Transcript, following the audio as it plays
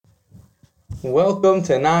Welcome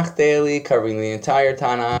to Nach Daily, covering the entire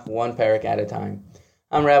Tanakh, one parak at a time.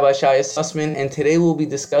 I'm Rabbi Shaya Sussman, and today we'll be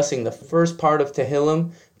discussing the first part of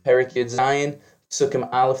Tehillim, Parak Yud Zayin, Sukkim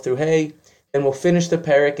Aleph through Hey, then we'll finish the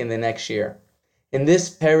parak in the next year. In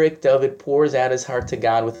this parak, David pours out his heart to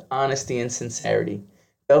God with honesty and sincerity.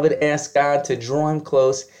 David asks God to draw him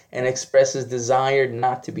close and express his desire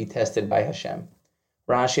not to be tested by Hashem.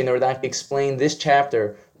 Rashi and the Radak explain this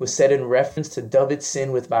chapter was said in reference to David's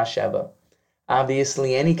sin with Bathsheba.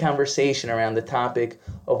 Obviously, any conversation around the topic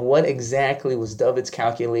of what exactly was David's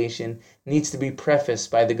calculation needs to be prefaced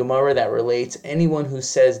by the Gemara that relates anyone who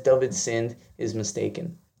says David sinned is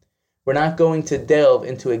mistaken. We're not going to delve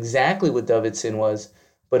into exactly what David's sin was,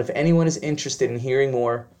 but if anyone is interested in hearing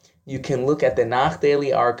more, you can look at the Nach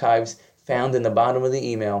Daily archives found in the bottom of the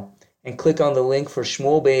email and click on the link for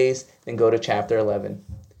Shmuel Beis, then go to chapter 11.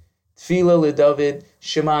 Tefillah LeDavid,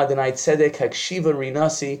 Shema Adonai Tzedek Hakshiva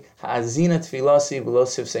Rinasi Ha'azina Tfilasi V'lo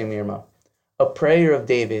Sifsei Mirma. A prayer of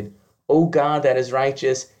David. O God that is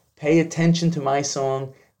righteous, pay attention to my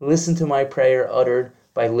song, listen to my prayer uttered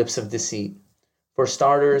by lips of deceit. For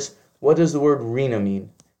starters, what does the word Rina mean?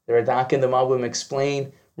 The Radak and the Malbim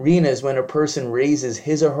explain, Rina is when a person raises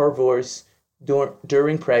his or her voice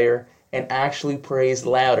during prayer and actually prays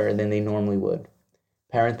louder than they normally would.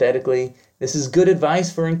 Parenthetically, this is good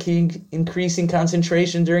advice for increasing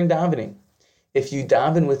concentration during davening. If you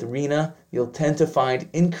daven with Rina, you'll tend to find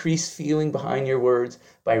increased feeling behind your words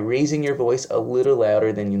by raising your voice a little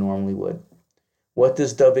louder than you normally would. What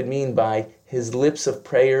does David mean by his lips of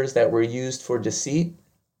prayers that were used for deceit?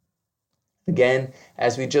 Again,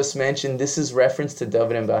 as we just mentioned, this is reference to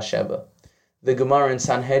David and Bathsheba. The Gemara in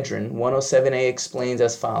Sanhedrin 107a explains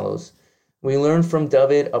as follows. We learn from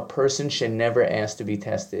David a person should never ask to be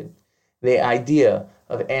tested. The idea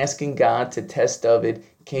of asking God to test David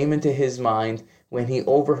came into his mind when he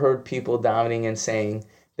overheard people davening and saying,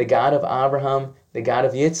 the God of Abraham, the God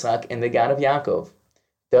of Yitzchak, and the God of Yaakov.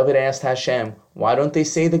 David asked Hashem, why don't they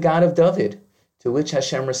say the God of David? To which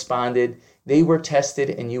Hashem responded, they were tested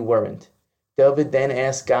and you weren't. David then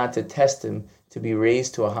asked God to test him to be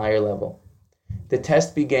raised to a higher level. The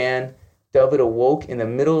test began. David awoke in the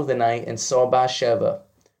middle of the night and saw Bathsheba.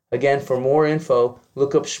 Again, for more info,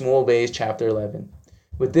 look up Shmuel Beis chapter 11.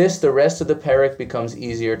 With this, the rest of the parak becomes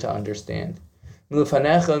easier to understand.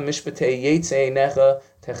 Milfanecha mishpatei yetzei necha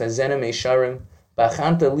techazena meisharim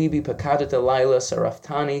bachanta libi pakadata laila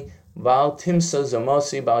saraftani val timsa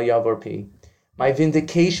zamosi bal yavorpi. My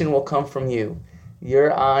vindication will come from you.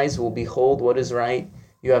 Your eyes will behold what is right.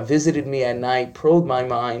 You have visited me at night, probed my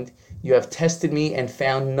mind. You have tested me and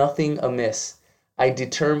found nothing amiss. I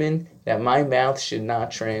determined that my mouth should not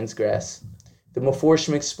transgress. The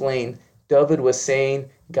Meforshim explain, David was saying,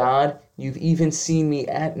 God, you've even seen me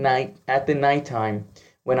at the nighttime,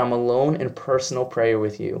 when I'm alone in personal prayer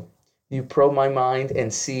with you. You probe my mind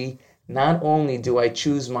and see, not only do I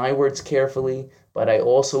choose my words carefully, but I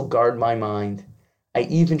also guard my mind. I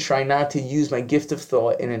even try not to use my gift of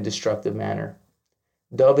thought in a destructive manner.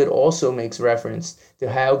 David also makes reference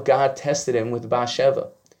to how God tested him with Bathsheba.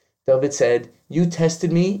 David said, you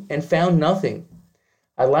tested me and found nothing.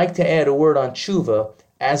 I'd like to add a word on tshuva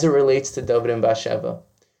as it relates to David and Bathsheba.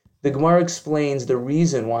 The Gemara explains the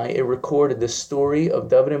reason why it recorded the story of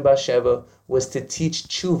David and Bathsheba was to teach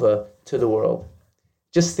tshuva to the world.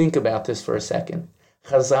 Just think about this for a second.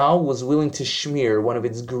 Chazal was willing to smear one of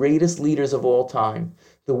its greatest leaders of all time,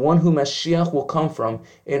 the one who Mashiach will come from,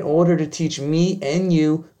 in order to teach me and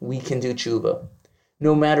you we can do tshuva.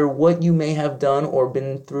 No matter what you may have done or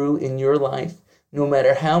been through in your life, no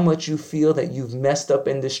matter how much you feel that you've messed up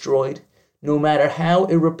and destroyed, no matter how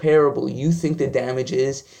irreparable you think the damage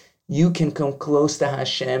is, you can come close to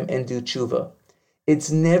Hashem and do tshuva. It's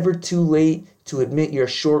never too late to admit your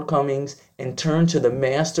shortcomings and turn to the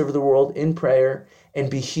Master of the world in prayer and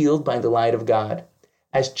be healed by the light of God,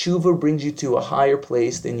 as tshuva brings you to a higher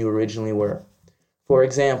place than you originally were. For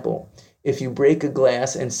example, if you break a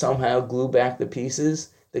glass and somehow glue back the pieces,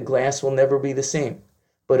 the glass will never be the same.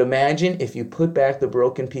 But imagine if you put back the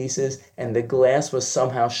broken pieces and the glass was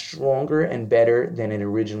somehow stronger and better than it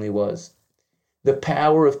originally was. The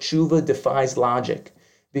power of tshuva defies logic,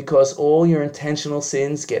 because all your intentional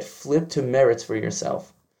sins get flipped to merits for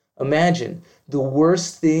yourself. Imagine the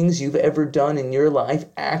worst things you've ever done in your life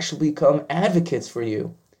actually become advocates for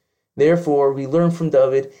you. Therefore, we learn from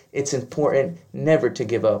David it's important never to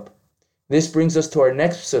give up. This brings us to our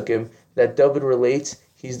next psukim that David relates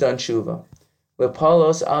he's done tshuva.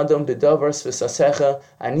 Lepalos Adam bedavars v'sasecha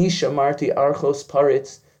ani shamarti archos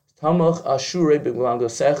paritz tamach ashure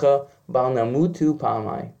b'glandosecha bal namutu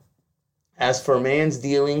pamai. As for man's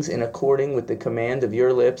dealings in according with the command of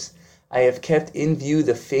your lips, I have kept in view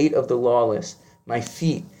the fate of the lawless. My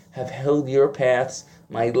feet have held your paths.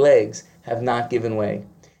 My legs have not given way.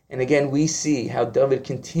 And again, we see how David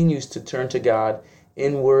continues to turn to God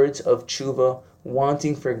in words of tshuva,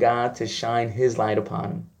 wanting for God to shine his light upon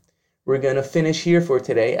him. We're going to finish here for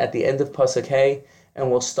today at the end of Pasuk Hey,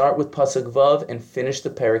 and we'll start with Pasuk Vav and finish the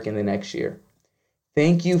parak in the next year.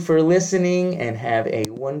 Thank you for listening and have a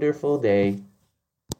wonderful day.